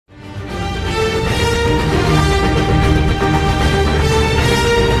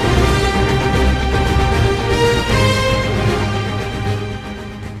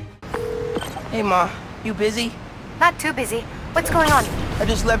You busy? Not too busy. What's going on? I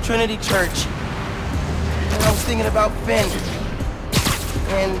just left Trinity Church. And I was thinking about Finn.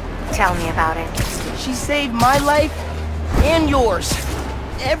 And Tell me about it. she saved my life and yours.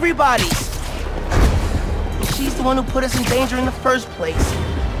 Everybody's. She's the one who put us in danger in the first place.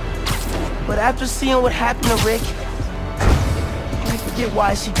 But after seeing what happened to Rick, I forget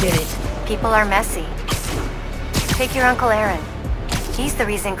why she did it. People are messy. Take your Uncle Aaron. He's the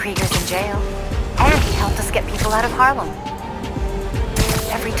reason Krieger's in jail. And he helped us get people out of Harlem.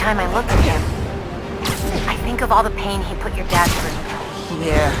 Every time I look at him, I think of all the pain he put your dad through.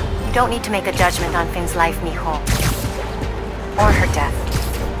 Yeah. You don't need to make a judgment on Finn's life, mijo. Or her death.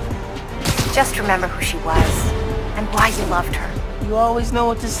 Just remember who she was, and why you loved her. You always know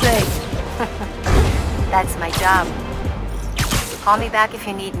what to say. That's my job. Call me back if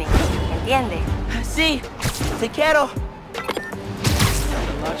you need me. Entiende? See? Te quiero.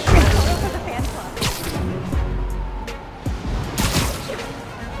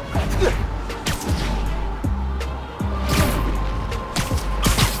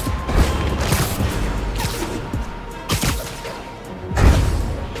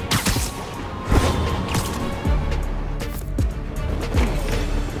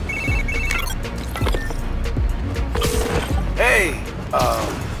 Hey,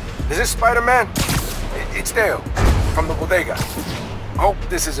 is this Spider-Man? It's Dale, from the bodega. Hope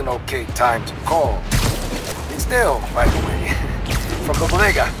this is an okay time to call. It's Dale, by the way, from the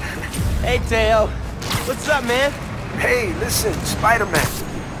bodega. Hey, Teo. What's up, man? Hey, listen, Spider-Man.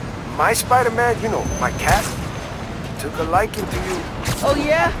 My Spider-Man, you know, my cat, took a liking to you. Oh,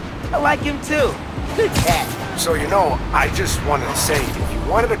 yeah? I like him, too. Good cat. So, you know, I just wanted to say, if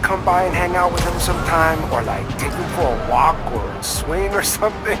you wanted to come by and hang out with him sometime, or like take him for a walk or a swing or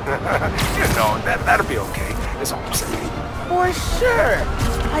something, you know, that'll be okay. That's all I'm saying. For sure.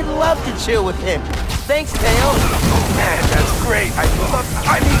 I'd love to chill with him. Thanks, Teo. Oh, man, that's great.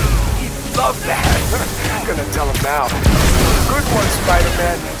 He'd love that. I'm gonna tell him now. Good one,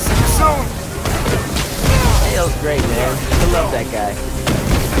 Spider-Man. See you soon. Teo's great, man. I love that guy.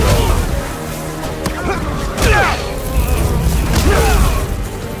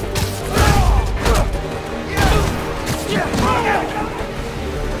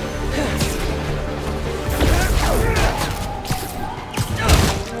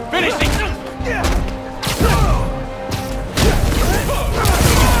 Finishing!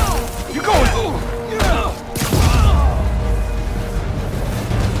 You going?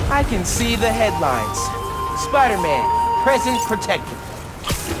 I can see the headlines. Spider-Man, present protected.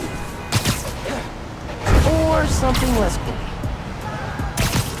 Or something less cool.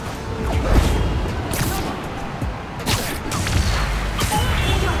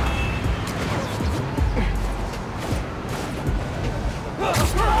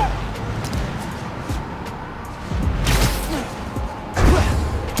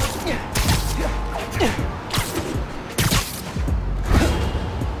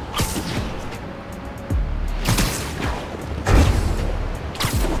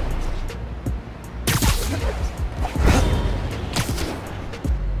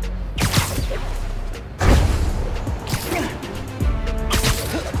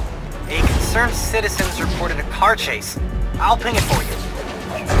 Concerned citizens reported a car chase. I'll ping it for you.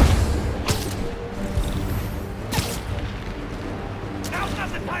 Now's not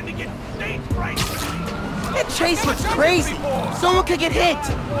the time to get stage fright! That chase looks crazy. Someone could get hit.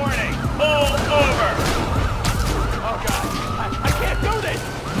 Warning! Pull over! Oh god, I can't do this!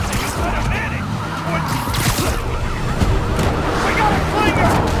 You gotta manage! We got a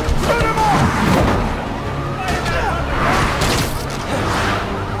clinger! Shoot him off!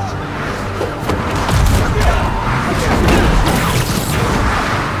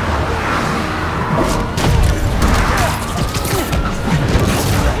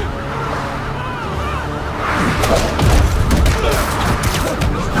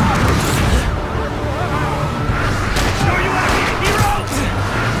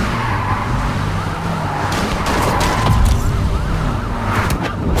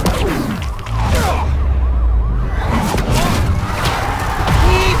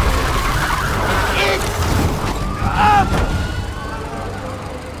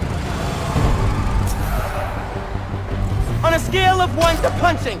 On a scale of 1 to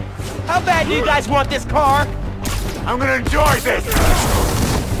punching, how bad do you guys want this car? I'm gonna enjoy this!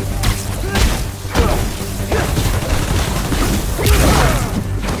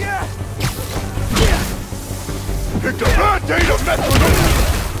 Picked a bad day to mess with him!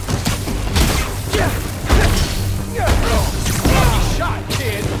 Lucky shot,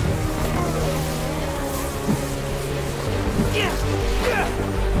 kid!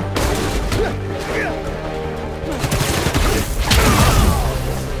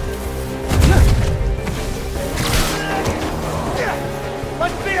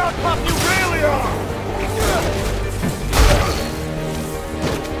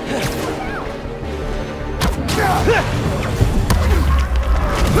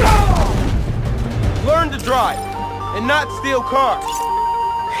 drive, and not steal cars.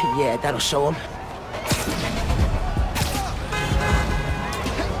 Yeah, that'll show him.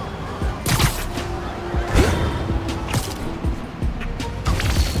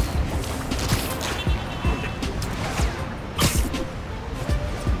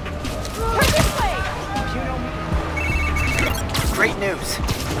 Great news.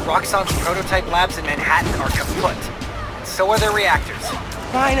 Roxxon's prototype labs in Manhattan are kaput. And so are their reactors.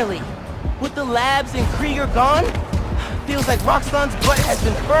 Finally! With the labs and Krieger gone, feels like Roxxon's butt has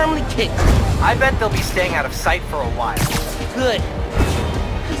been firmly kicked. I bet they'll be staying out of sight for a while. Good.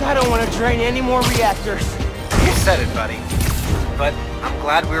 Because I don't want to drain any more reactors. You said it, buddy. But I'm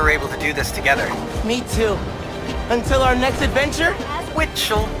glad we were able to do this together. Me too. Until our next adventure?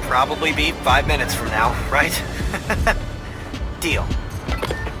 Which'll probably be 5 minutes from now, right? Deal.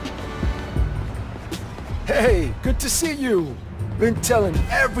 Hey, good to see you. Been telling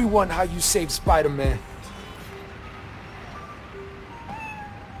everyone how you saved Spider-Man.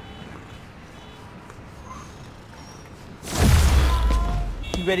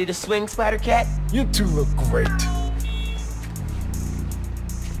 You ready to swing, Spider-Cat? You two look great.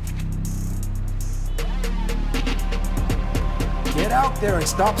 Get out there and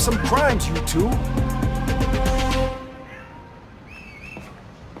stop some crimes, you two.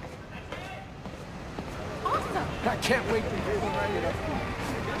 I can't wait to hear them write it up.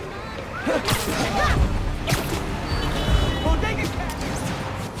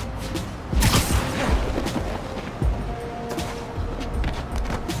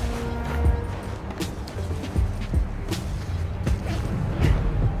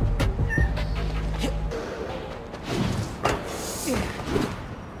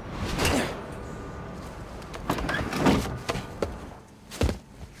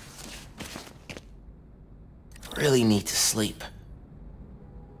 Really need to sleep.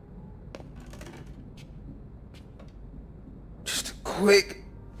 Just a quick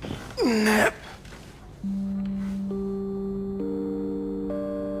nap.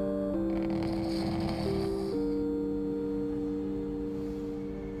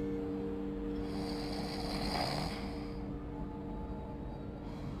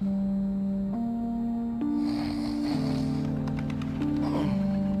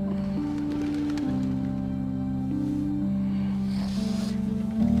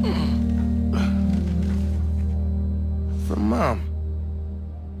 From Mom.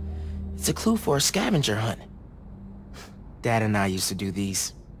 It's a clue for a scavenger hunt. Dad and I used to do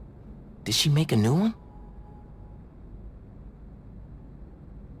these. Did she make a new one?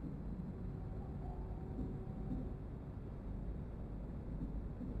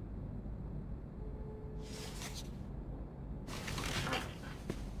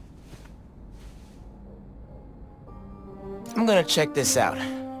 I'm gonna check this out.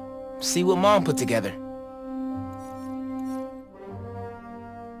 See what Mom put together.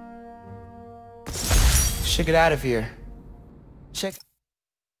 Should get out of here. Check.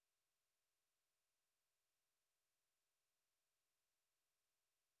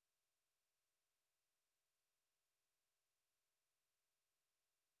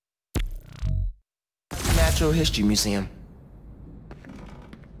 Natural History Museum.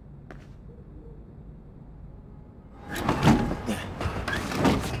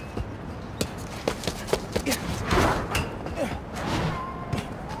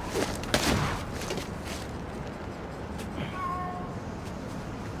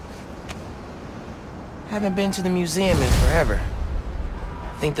 Haven't been to the museum in forever.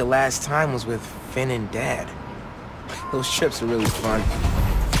 I think the last time was with Finn and Dad. Those trips are really fun.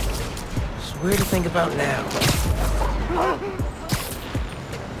 It's weird to think about now.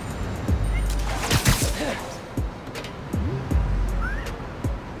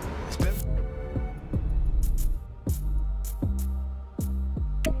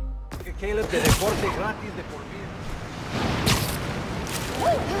 Caleb, de deporte gratis de por vida.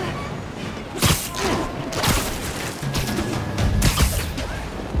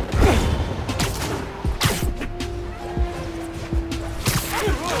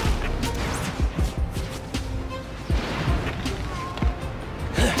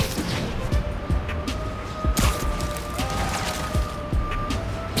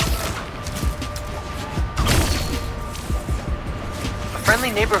 A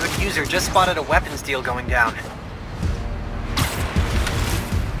friendly neighborhood user just spotted a weapons deal going down.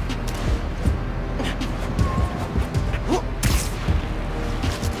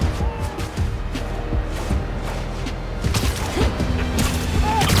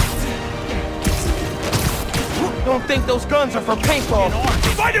 Don't think those guns are for paintball.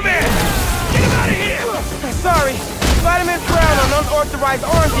 Spider-Man! Get him out of here! Sorry, Spider-Man frowned on unauthorized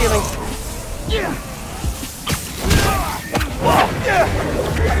arm dealing. I'm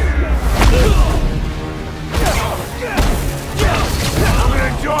gonna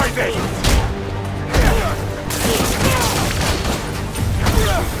enjoy this!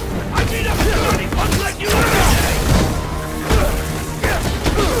 I need a bloody one like you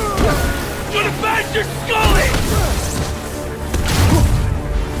Gonna bash your skull in!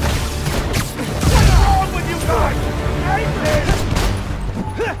 What's wrong with you guys?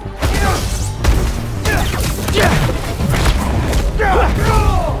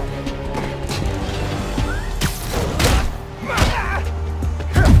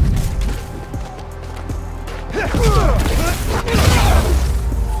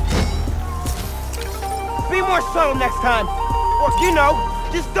 Be more subtle next time. Or, you know,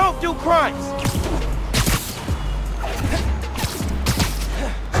 just don't do crimes.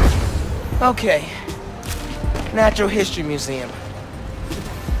 Okay. Natural History Museum.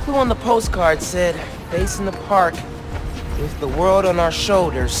 Clue on the postcard said, facing the park, with the world on our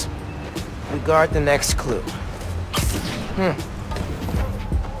shoulders, we guard the next clue.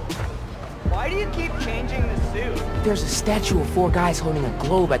 Why do you keep changing the suit? There's a statue of 4 guys holding a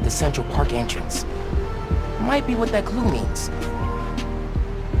globe at the Central Park entrance. Might be what that clue means.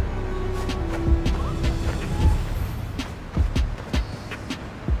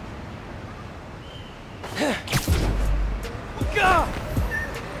 God!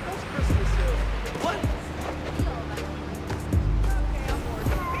 That's Christmas suit. What?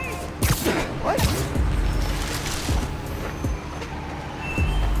 What?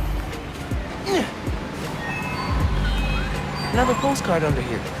 Another postcard under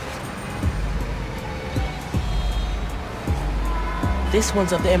here. This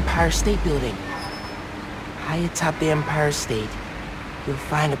one's of the Empire State Building. High atop the Empire State, you'll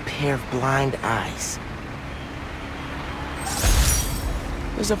find a pair of blind eyes.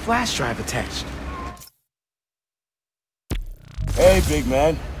 There's a flash drive attached. Hey, big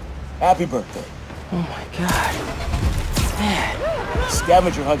man. Happy birthday. Oh my god. Man.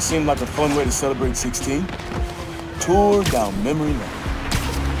 Scavenger hunt seemed like a fun way to celebrate 16. Tour down memory lane.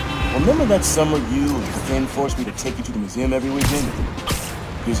 Remember that summer you and Finn forced me to take you to the museum every weekend?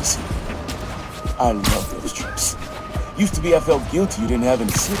 Here's a secret. I love those trips. Used to be I felt guilty you didn't have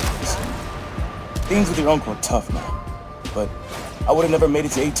any siblings. Things with your uncle are tough now. But I would have never made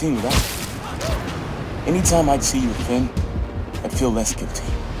it to 18 without you. Anytime I'd see you with Finn, I'd feel less guilty.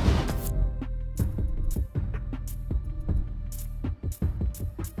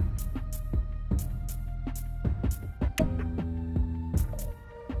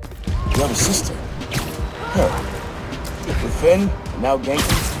 You have a sister. Her. With Finn, now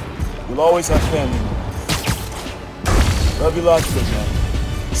Genki, you'll always have family in your life. Love you lots, big man.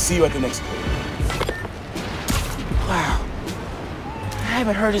 See you at the next clue. Wow. I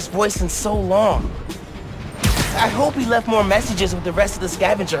haven't heard his voice in so long. I hope he left more messages with the rest of the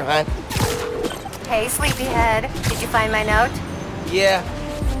scavenger hunt. Hey, sleepyhead. Did you find my note? Yeah.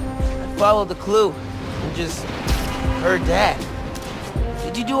 I followed the clue and just heard that.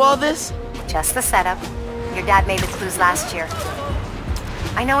 Did you do all this? Just the setup. Your dad made the clues last year.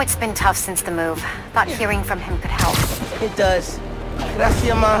 I know it's been tough since the move. Thought hearing from him could help. It does.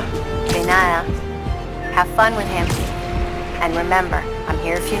 Gracias, ma. De nada. Have fun with him. And remember, I'm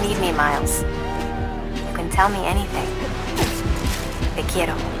here if you need me, Miles. You can tell me anything. Te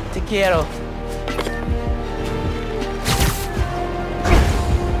quiero. Te quiero.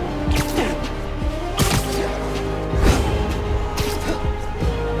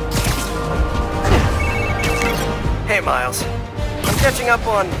 Hey, Miles. I'm catching up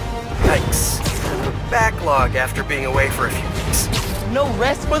on... yikes. A backlog after being away for a few weeks. No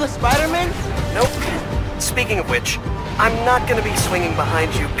rest for the Spider-Man? Nope. Speaking of which, I'm not gonna be swinging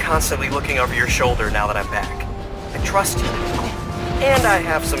behind you, constantly looking over your shoulder now that I'm back. I trust you. And I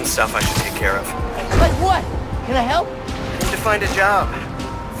have some stuff I should take care of. Like what? Can I help? I need to find a job.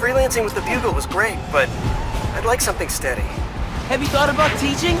 Freelancing with the Bugle was great, but I'd like something steady. Have you thought about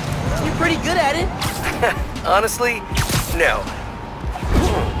teaching? You're pretty good at it. Honestly, no.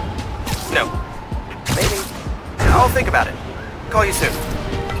 No. Maybe. I'll think about it. Call you soon.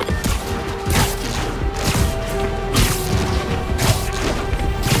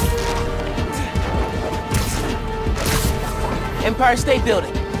 Empire State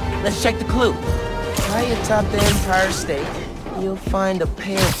Building. Let's check the clue. High atop the Empire State, you'll find a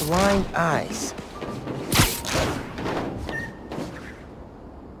pair of blind eyes.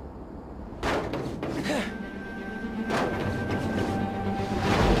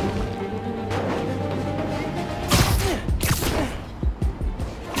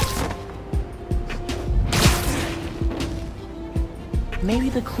 Maybe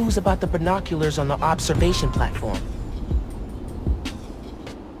the clue's about the binoculars on the observation platform.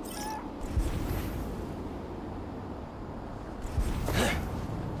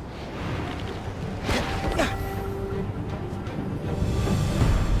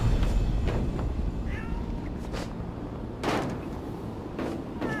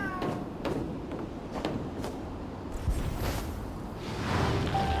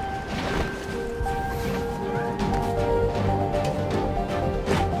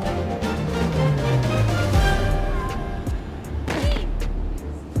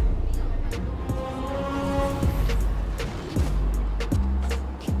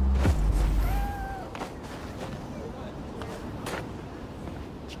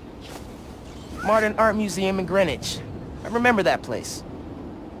 Modern Art Museum in Greenwich. I remember that place.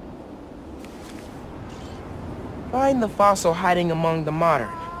 Find the fossil hiding among the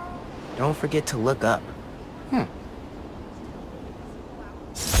modern. Don't forget to look up.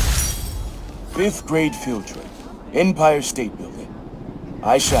 5th grade field trip. Empire State Building.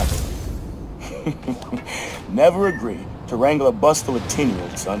 I chaperoned. Never agreed to wrangle a bus full of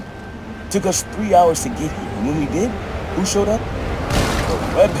 10-year-olds, son. Took us 3 hours to get here, and when we did, who showed up? The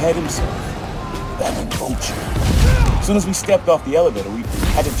webhead himself. That vulture. As soon as we stepped off the elevator, we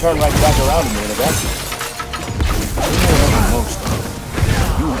had to turn right back around and evacuate. I know most of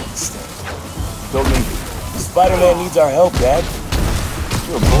it. You understand. Told me, Spider-Man needs our help, Dad.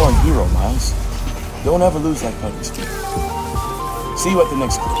 You're a born hero, Miles. Don't ever lose that fighting spirit. See you at the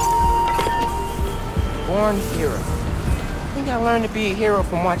next clip. Born hero. I think I learned to be a hero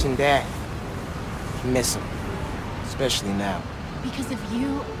from watching Dad. Miss him. Especially now. Because of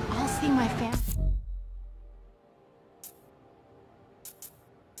you, I'll see my family.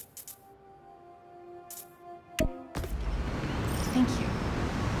 Thank you.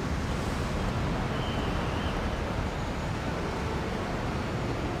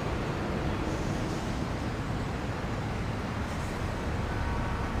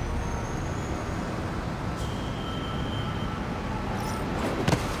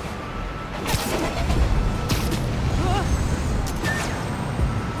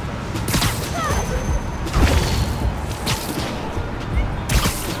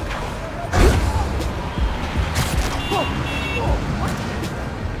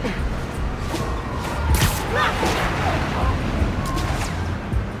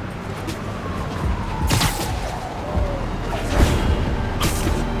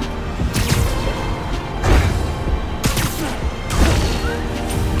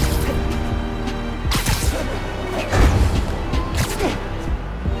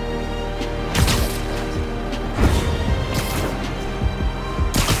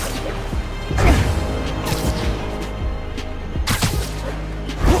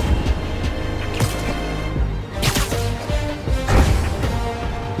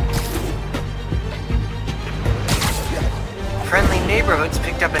 Neighborhoods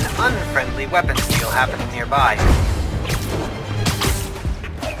picked up an unfriendly weapons deal happening nearby.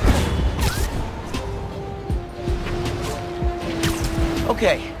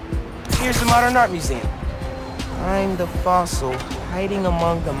 Okay, here's the Modern Art Museum. Find the fossil hiding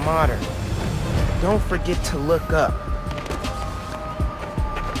among the modern. Don't forget to look up.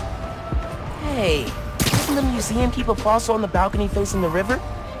 Hey, doesn't the museum keep a fossil on the balcony facing the river?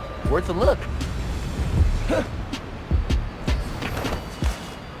 Worth a look.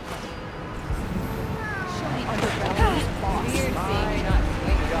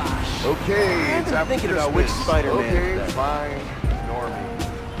 Okay, it's after thinking about which Christmas. Spider-Man Okay, is that? fine. Ignore me.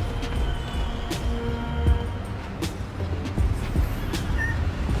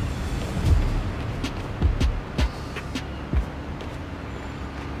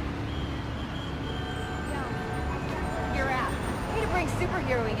 You're out. Way to bring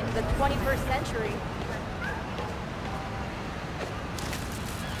superheroing into the 21st century.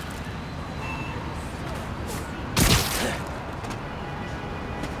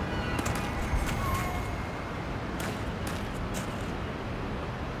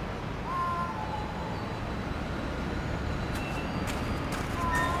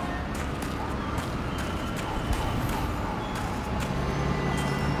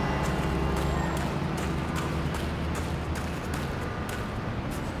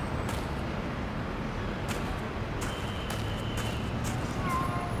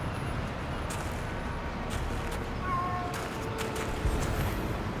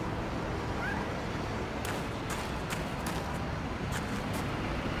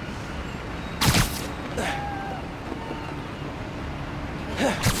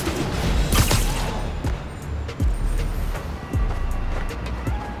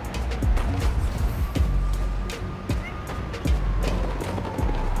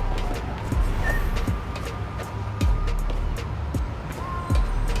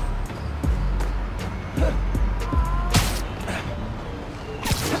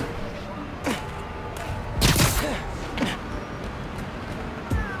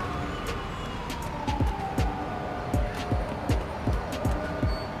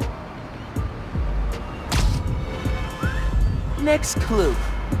 Next clue.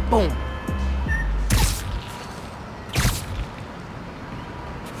 Boom.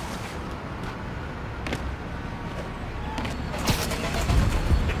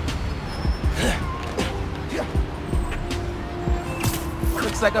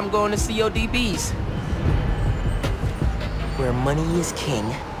 Looks like I'm going to CODB's. Where money is king,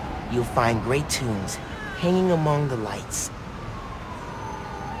 you'll find great tunes hanging among the lights.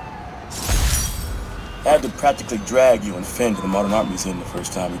 I had to practically drag you and Finn to the Modern Art Museum the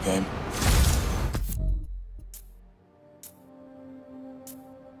first time we came.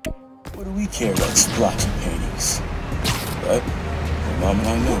 What do we care about splotchy paintings? But the moment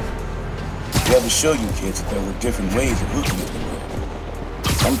I knew, we had to show you kids that there were different ways of looking at the world.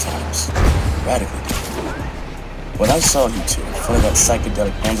 Sometimes radically different. When I saw you two in front of that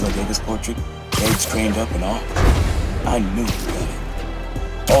psychedelic Angela Davis portrait, legs trained up and all, I knew you got it.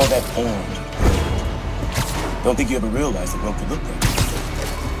 All that orange and gold. Don't think you ever realized the world could look that way.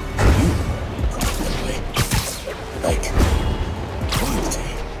 You look that way. Like royalty.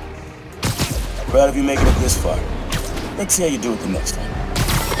 Proud of you making it this far. Let's see how you do it the next time.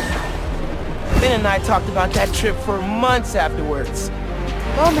 Ben and I talked about that trip for months afterwards.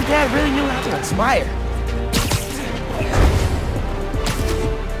 Mom and Dad really knew how to inspire.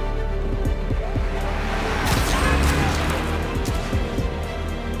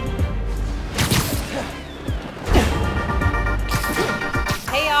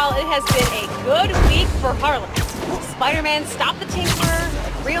 Hey y'all, it has been a good week for Harlem. Spider-Man stopped the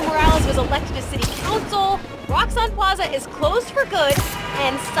Tinkerer, Rio Morales was elected to city council, Roxxon Plaza is closed for good,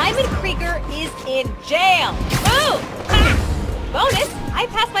 and Simon Krieger is in jail. Boom! Ha! Bonus, I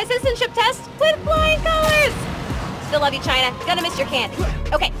passed my citizenship test with flying colors! Still love you, China. Gonna miss your candy.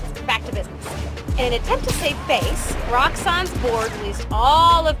 Okay, back to business. In an attempt to save face, Roxxon's board released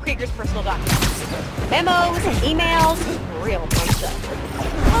all of Krieger's personal documents. Memos, emails, real fun stuff.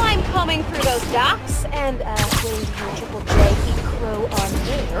 While I'm combing through those docs and waiting to hear Triple J eat crow on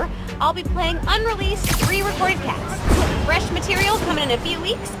air, I'll be playing unreleased, pre-recorded casts. Fresh material coming in a few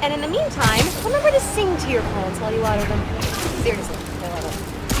weeks, and in the meantime, remember to sing to your friends while you water them. Seriously, I love it.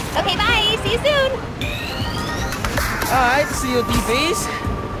 Okay, bye! See you soon! Alright, CODBs.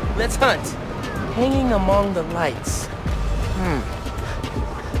 Let's hunt. Hanging among the lights.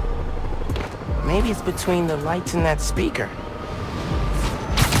 Maybe it's between the lights and that speaker.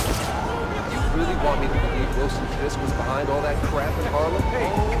 You really want me to believe Wilson Fisk was behind all that crap in Harlem? Hey,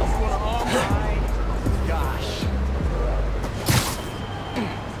 all right. Gosh.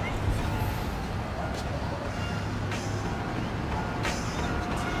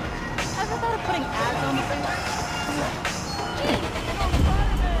 Ever thought of putting ads on the thing?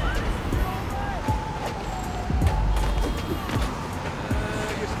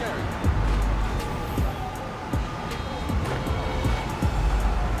 You're scary.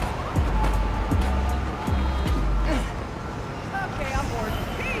 Okay, I'm bored.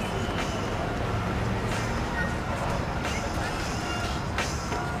 Peace!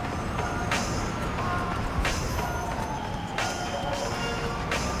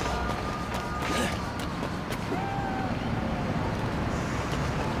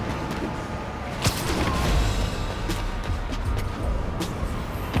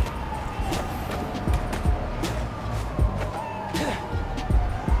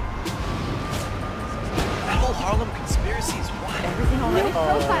 That whole Harlem conspiracy is wild. Everything already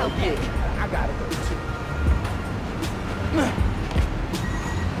profile pic. I gotta go too.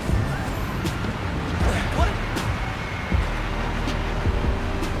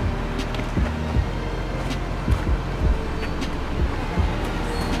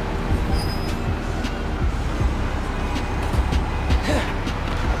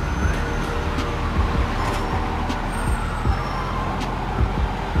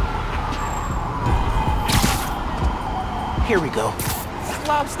 Here we go.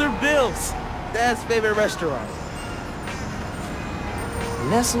 Lobster Bill's, Dad's favorite restaurant.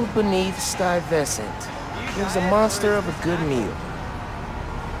 Nestled beneath Stuyvesant, there's a monster of a good meal.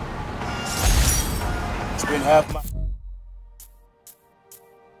 It's been half my...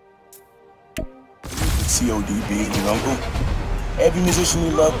 CODB and your uncle. Every musician we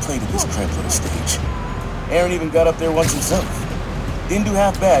love played at this cramped little stage. Aaron even got up there once himself. Didn't do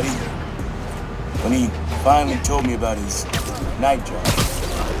half bad either. When he finally told me about his night job,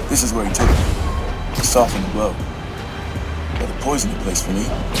 this is where he took me, to soften the blow. But it poisoned the place for me.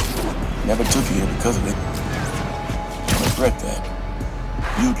 Never took you here because of it. I regret that.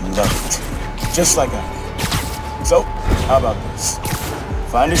 You'd love it, just like I did. So, how about this?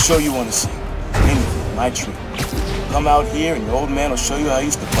 Find a show you want to see. Anything, my treat. Come out here and your old man will show you how he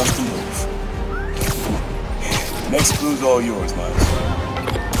used to bust a move. Next clue's all yours, Miles.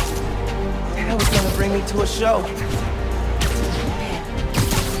 Dad was gonna bring me to a show.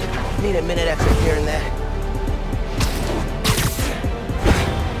 Need a minute after hearing that.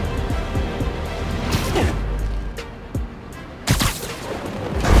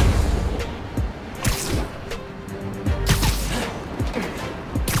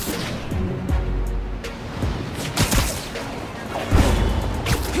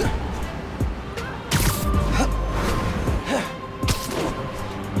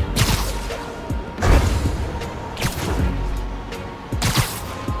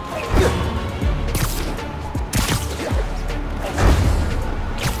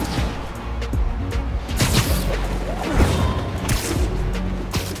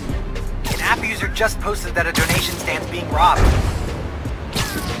 just posted that a donation stand's being robbed.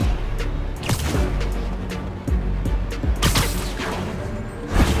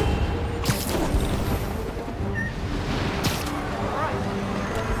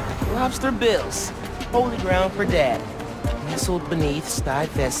 Lobster bills. Holy ground for Dad. Nestled beneath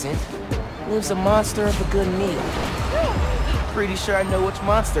Stuyvesant lives a monster of a good meal. Pretty sure I know which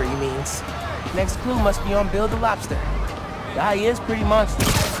monster he means. Next clue must be on Bill the Lobster. Guy is pretty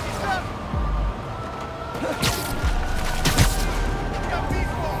monstrous.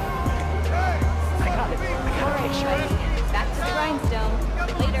 Back to the grindstone.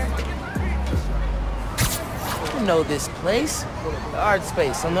 Later. I know this place. The art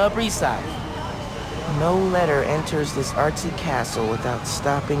space on the Upper East Side. No letter enters this artsy castle without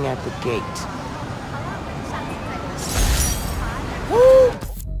stopping at the gate. Woo!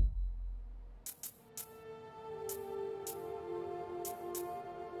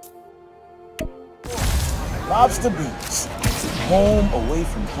 Lobster beans. Home away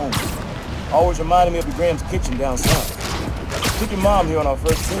from home. Always reminded me of the Graham's kitchen down south. Took your mom here on our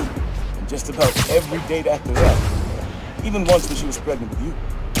first date, and just about every date after that. Even once when she was pregnant with you.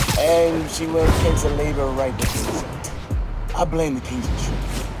 And she went into labor right before the result. I blame the Kings and Shrimp.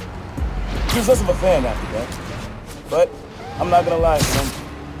 She was less of a fan after that. But I'm not gonna lie, son.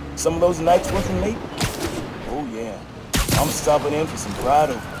 Some of those nights working late, oh yeah. I'm stopping in for some fried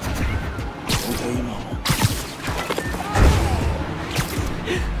over. Don't tell your mama.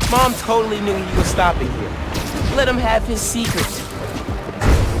 Mom totally knew he was stopping here. Let him have his secret.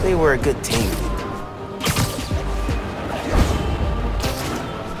 They were a good team.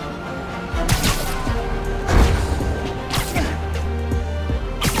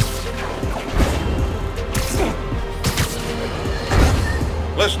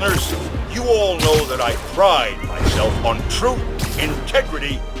 Listeners, you all know that I pride myself on truth,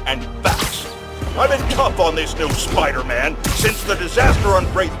 integrity, and facts. I've been tough on this new Spider-Man since the disaster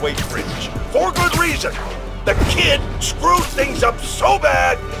on Braithwaite Bridge. For good reason. The kid screwed things up so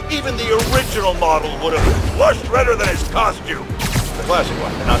bad, even the original model would have blushed redder than his costume. The classic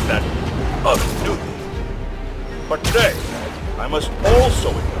one, not that other newbie. But today, I must also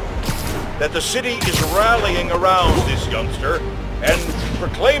acknowledge that the city is rallying around this youngster and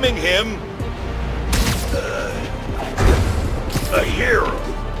proclaiming him a hero.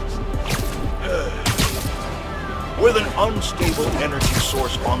 With an unstable energy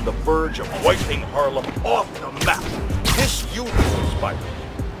source on the verge of wiping Harlem off the map, this youthful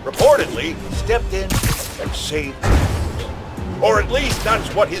Spider-Man reportedly stepped in and saved lives. Or at least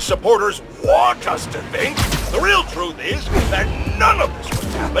that's what his supporters want us to think. The real truth is that none of this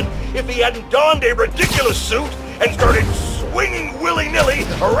would happen if he hadn't donned a ridiculous suit and started swinging willy-nilly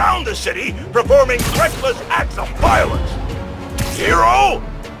around the city, performing reckless acts of violence. Hero?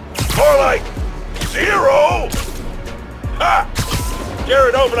 More like zero? Ha!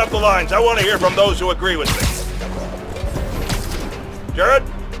 Jared, open up the lines. I want to hear from those who agree with me. Jared?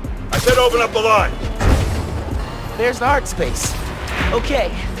 I said open up the lines. There's the art space.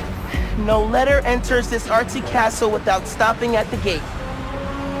 Okay. No letter enters this artsy castle without stopping at the gate.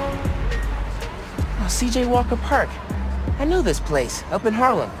 Oh, C.J. Walker Park. I knew this place, up in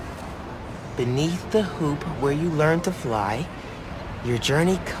Harlem. Beneath the hoop where you learn to fly, your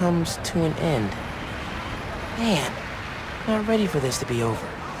journey comes to an end. Man, not ready for this to be over.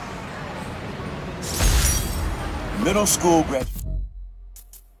 Middle school graduate.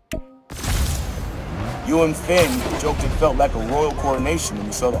 You and Finn joked it felt like a royal coronation when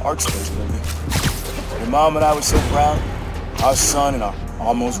we saw the art space building. Your mom and I were so proud. Our son and our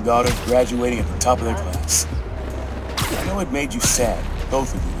almost daughter graduating at the top of their class. I know it made you sad,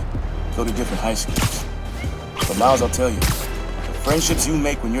 both of you, to go to different high schools. But Miles, I'll tell you, the friendships you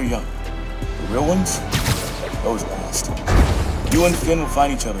make when you're young, the real ones, those last. You and Finn will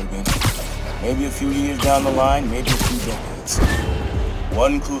find each other again. Maybe a few years down the line, maybe a few decades.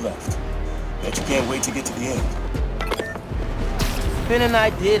 One clue left. Bet you can't wait to get to the end. Finn and I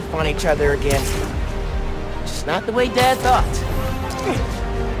did find each other again. Just not the way Dad thought.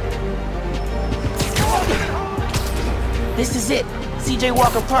 This is it, C.J.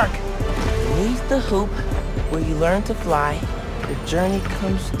 Walker Park. Beneath the hoop, where you learn to fly, your journey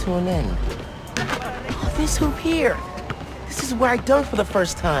comes to an end. Oh, this hoop here. This is where I dunked for the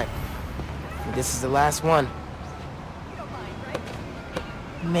first time. And this is the last one.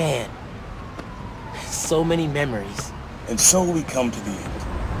 Man, so many memories. And so we come to the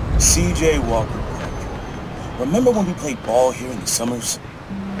end. C.J. Walker Park. Remember when we played ball here in the summers?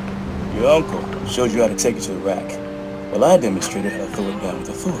 Your uncle showed you how to take it to the rack. Well, I demonstrated how to throw it down with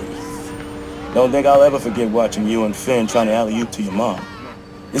authority. Don't think I'll ever forget watching you and Finn trying to alley-oop to your mom.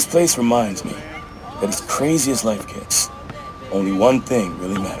 This place reminds me that as crazy as life gets, only one thing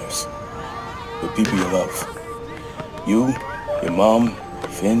really matters. The people you love. You, your mom,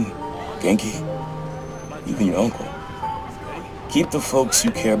 Finn, Genki, even your uncle. Keep the folks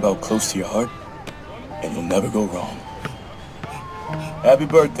you care about close to your heart, and you'll never go wrong. Happy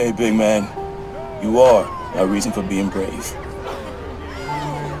birthday, big man. You are my reason for being brave.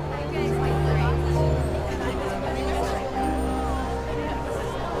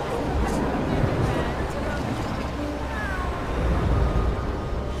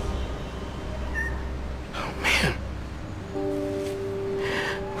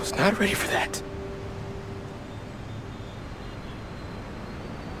 Not ready for that.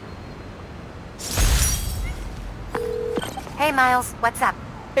 Hey, Miles, what's up?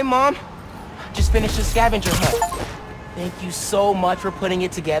 Hey, Mom. Just finished the scavenger hunt. Thank you so much for putting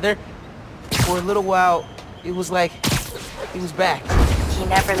it together. For a little while, it was like he was back. He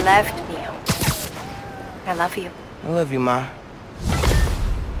never left me. I love you. I love you, Ma.